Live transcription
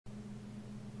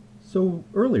So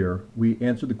earlier we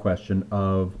answered the question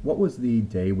of what was the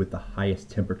day with the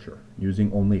highest temperature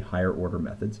using only higher order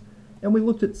methods, and we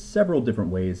looked at several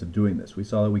different ways of doing this. We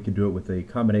saw that we could do it with a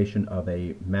combination of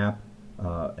a map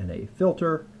and a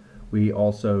filter. We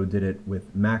also did it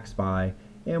with max by,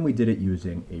 and we did it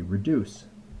using a reduce.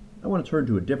 I want to turn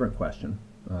to a different question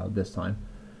this time.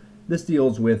 This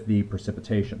deals with the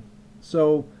precipitation.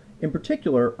 So in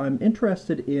particular, I'm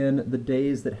interested in the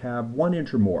days that have 1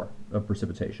 inch or more of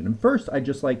precipitation. And first, I'd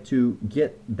just like to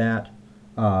get that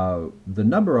the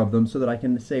number of them so that I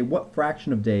can say what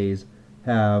fraction of days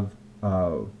have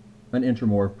 1 inch or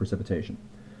more of precipitation.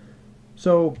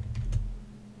 So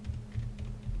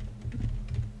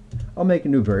I'll make a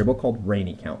new variable called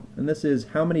rainy count, and this is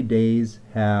how many days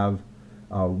have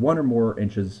 1 or more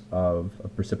inches of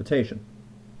precipitation.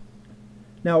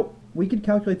 Now, we could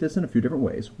calculate this in a few different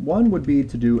ways. One would be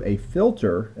to do a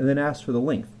filter and then ask for the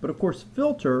length. But of course,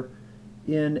 filter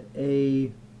in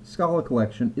a Scala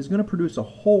collection is going to produce a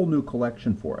whole new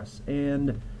collection for us.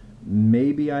 And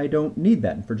maybe I don't need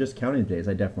that. And for just counting days,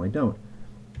 I definitely don't.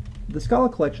 The Scala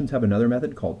collections have another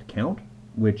method called count,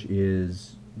 which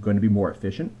is going to be more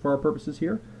efficient for our purposes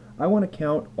here. I want to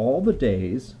count all the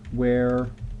days where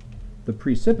the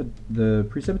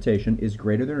precipitation is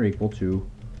greater than or equal to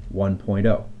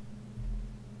 1.0.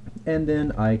 And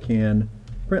then I can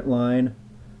print line,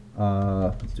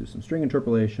 let's do some string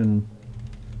interpolation.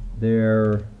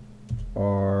 There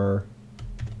are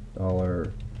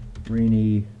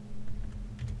 $rainy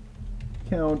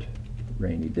count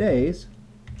rainy days.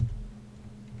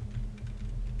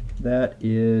 That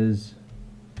is,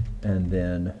 and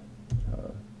then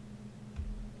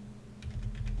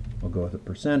I'll go with a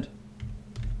 %.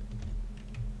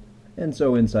 And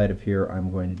so inside of here,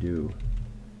 I'm going to do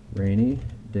rainy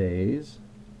days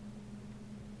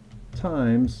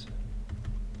times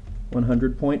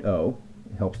 100.0.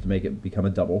 It helps to make it become a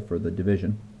double for the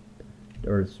division.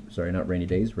 Or, sorry, not rainy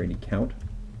days, rainy count.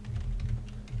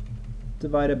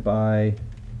 Divided by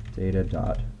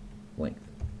data.length.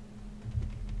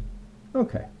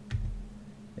 Okay.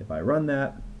 If I run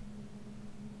that,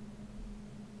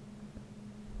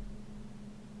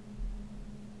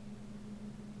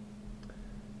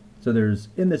 so there's,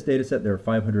 in this data set, there are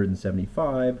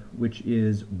 575, which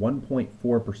is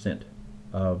 1.4%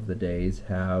 of the days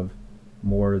have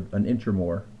more, 1 inch or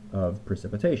more of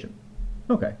precipitation.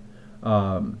 Okay,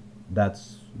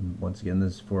 that's, once again,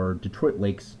 this is for Detroit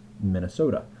Lakes,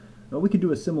 Minnesota. Now we could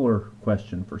do a similar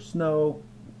question for snow,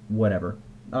 whatever.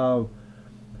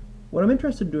 What I'm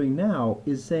interested in doing now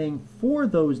is saying for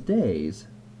those days,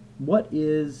 what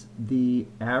is the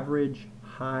average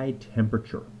high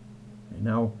temperature? Okay,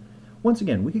 now, once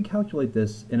again, we could calculate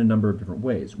this in a number of different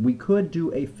ways. We could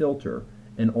do a filter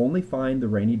and only find the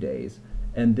rainy days,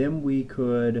 and then we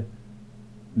could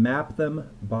map them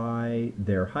by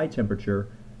their high temperature,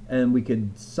 and we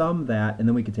could sum that, and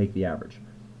then we could take the average.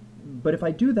 But if I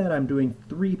do that, I'm doing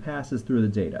 3 passes through the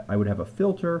data. I would have a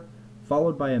filter,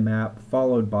 followed by a map,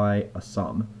 followed by a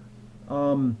sum.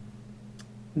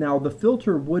 Now, the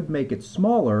filter would make it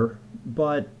smaller,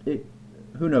 but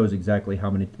who knows exactly how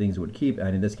many things it would keep,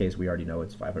 and in this case we already know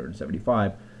it's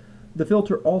 575. The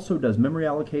filter also does memory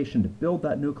allocation to build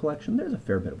that new collection. There's a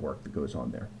fair bit of work that goes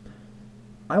on there.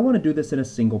 I want to do this in a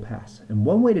single pass, and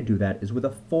one way to do that is with a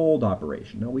fold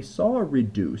operation. Now, we saw a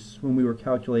reduce when we were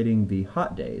calculating the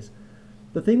hot days.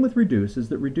 The thing with reduce is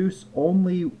that reduce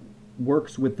only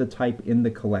works with the type in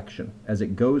the collection. As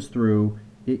it goes through,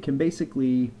 it can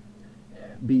basically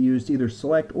be used to either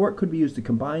select, or it could be used to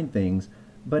combine things,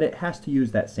 but it has to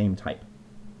use that same type.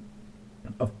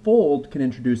 A fold can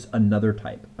introduce another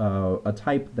type, a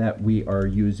type that we are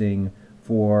using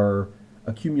for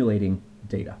accumulating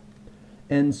data.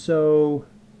 And so,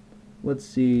 let's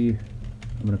see,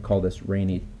 I'm going to call this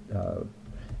rainy,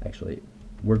 actually,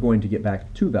 we're going to get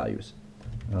back 2 values,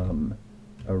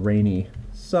 a rainy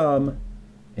sum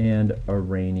and a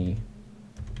rainy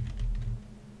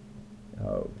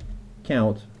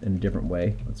count in a different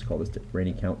way. Let's call this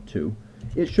rainy count 2.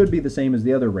 It should be the same as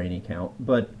the other rainy count,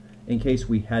 but in case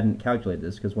we hadn't calculated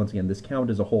this, because once again, this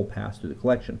count is a whole pass through the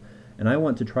collection, and I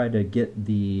want to try to get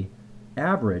the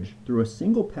average through a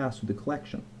single pass through the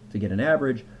collection. To get an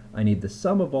average, I need the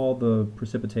sum of all the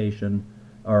precipitation,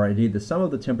 or I need the sum of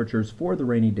the temperatures for the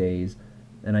rainy days,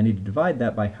 and I need to divide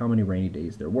that by how many rainy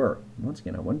days there were. Once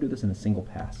again, I want to do this in a single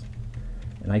pass.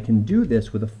 And I can do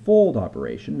this with a fold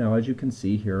operation. Now, as you can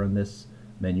see here on this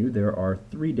menu, there are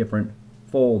 3 different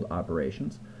fold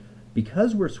operations.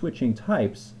 Because we're switching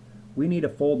types, we need a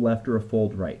fold left or a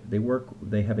fold right.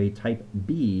 They have a type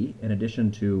B in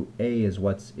addition to A is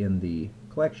what's in the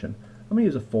collection. I'm going to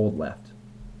use a fold left.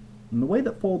 And the way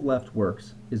that fold left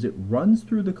works is it runs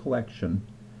through the collection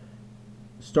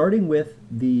starting with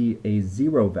a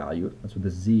 0 value, that's what the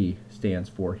Z stands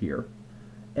for here,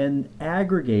 and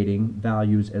aggregating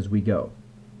values as we go.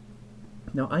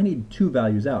 Now I need 2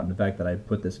 values out, and the fact that I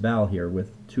put this val here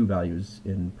with 2 values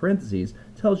in parentheses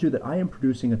tells you that I am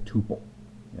producing a tuple.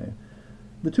 Okay?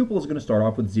 The tuple is going to start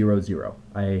off with 0, 0.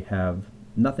 I have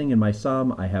nothing in my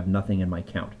sum, I have nothing in my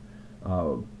count.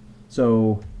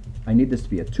 So I need this to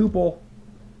be a tuple.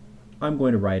 I'm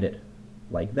going to write it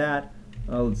like that.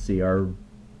 Let's see, our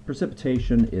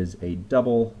precipitation is a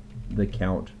double. The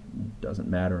count doesn't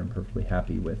matter. I'm perfectly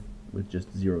happy with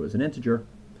just 0 as an integer.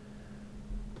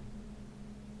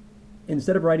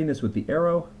 Instead of writing this with the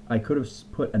arrow, I could have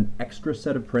put an extra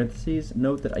set of parentheses.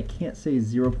 Note that I can't say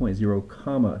 0.0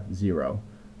 comma 0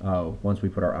 once we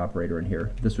put our operator in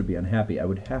here. This would be unhappy. I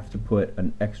would have to put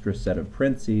an extra set of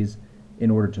parentheses in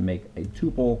order to make a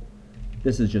tuple.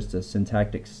 This is just a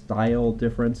syntactic style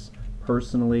difference.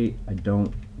 Personally, I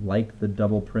don't like the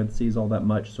double parentheses all that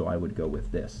much, so I would go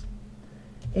with this.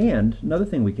 And another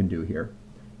thing we can do here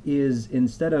is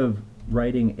instead of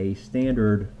writing a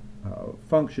standard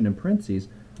function in parentheses,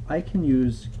 I can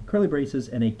use curly braces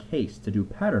and a case to do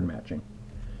pattern matching,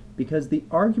 because the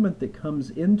argument that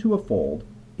comes into a fold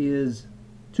is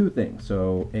 2 things,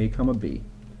 so a comma b.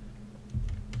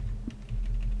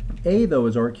 A, though,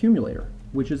 is our accumulator,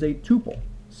 which is a tuple,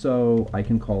 so I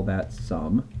can call that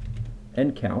sum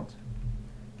and count,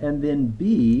 and then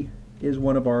b is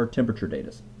one of our temperature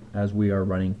data as we are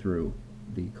running through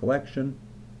the collection.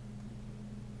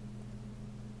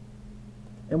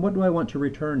 And what do I want to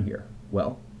return here?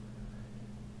 Well,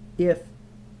 if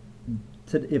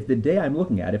the day I'm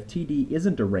looking at, if TD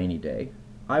isn't a rainy day,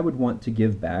 I would want to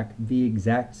give back the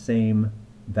exact same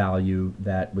value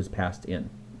that was passed in,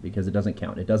 because it doesn't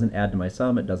count. It doesn't add to my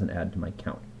sum, it doesn't add to my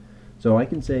count. So I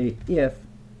can say if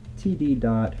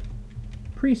TD.precip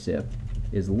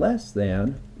is less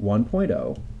than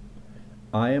 1.0,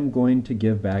 I am going to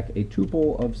give back a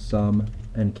tuple of sum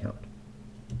and count.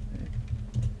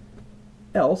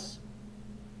 Else,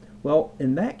 well,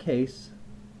 in that case,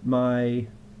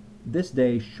 this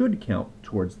day should count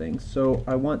towards things, so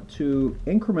I want to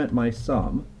increment my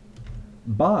sum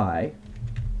by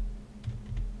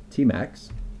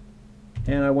Tmax,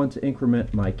 and I want to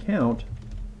increment my count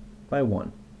by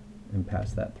 1 and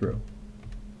pass that through.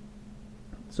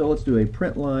 So let's do a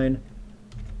print line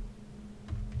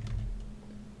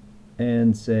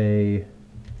and say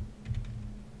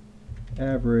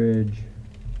average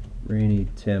rainy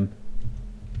temp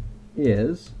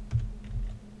is,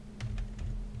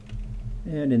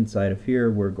 and inside of here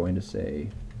we're going to say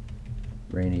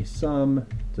rainy sum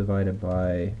divided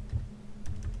by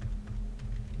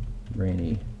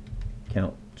rainy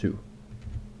count 2.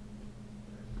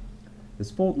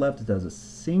 This fold left does a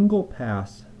single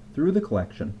pass through the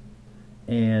collection,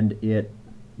 and it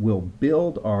will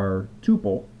build our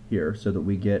tuple here so that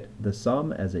we get the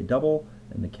sum as a double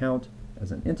and the count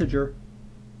as an integer.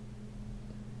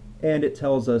 And it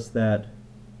tells us that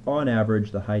on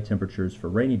average the high temperatures for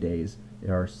rainy days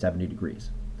are 70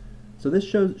 degrees. So this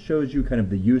shows you kind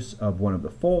of the use of one of the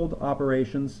fold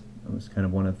operations. That was kind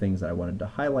of one of the things that I wanted to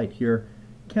highlight here.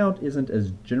 Count isn't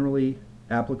as generally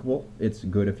applicable. It's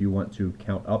good if you want to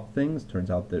count up things.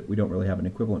 Turns out that we don't really have an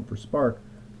equivalent for Spark,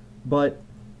 but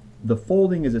the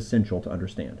folding is essential to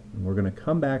understand. And we're going to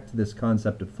come back to this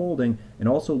concept of folding and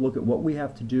also look at what we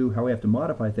have to do, how we have to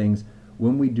modify things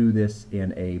when we do this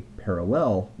in a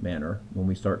parallel manner when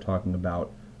we start talking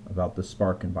about the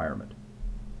Spark environment.